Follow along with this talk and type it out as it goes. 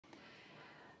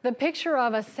The picture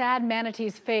of a sad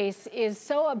manatee's face is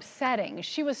so upsetting.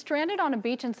 She was stranded on a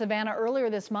beach in Savannah earlier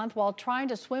this month while trying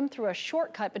to swim through a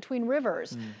shortcut between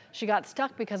rivers. She got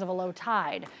stuck because of a low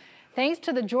tide. Thanks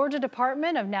to the Georgia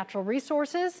Department of Natural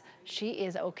Resources, she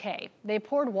is okay. They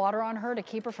poured water on her to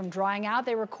keep her from drying out.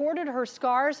 They recorded her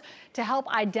scars to help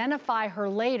identify her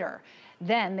later.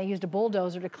 Then they used a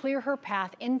bulldozer to clear her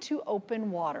path into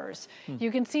open waters. You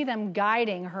can see them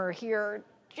guiding her here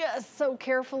just so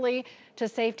carefully to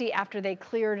safety after they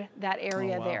cleared that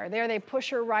area. There they push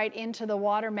her right into the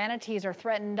water. Manatees are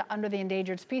threatened under the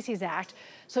Endangered Species Act.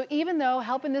 So even though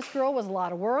helping this girl was a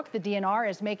lot of work, the DNR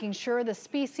is making sure the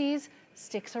species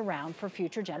sticks around for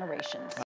future generations.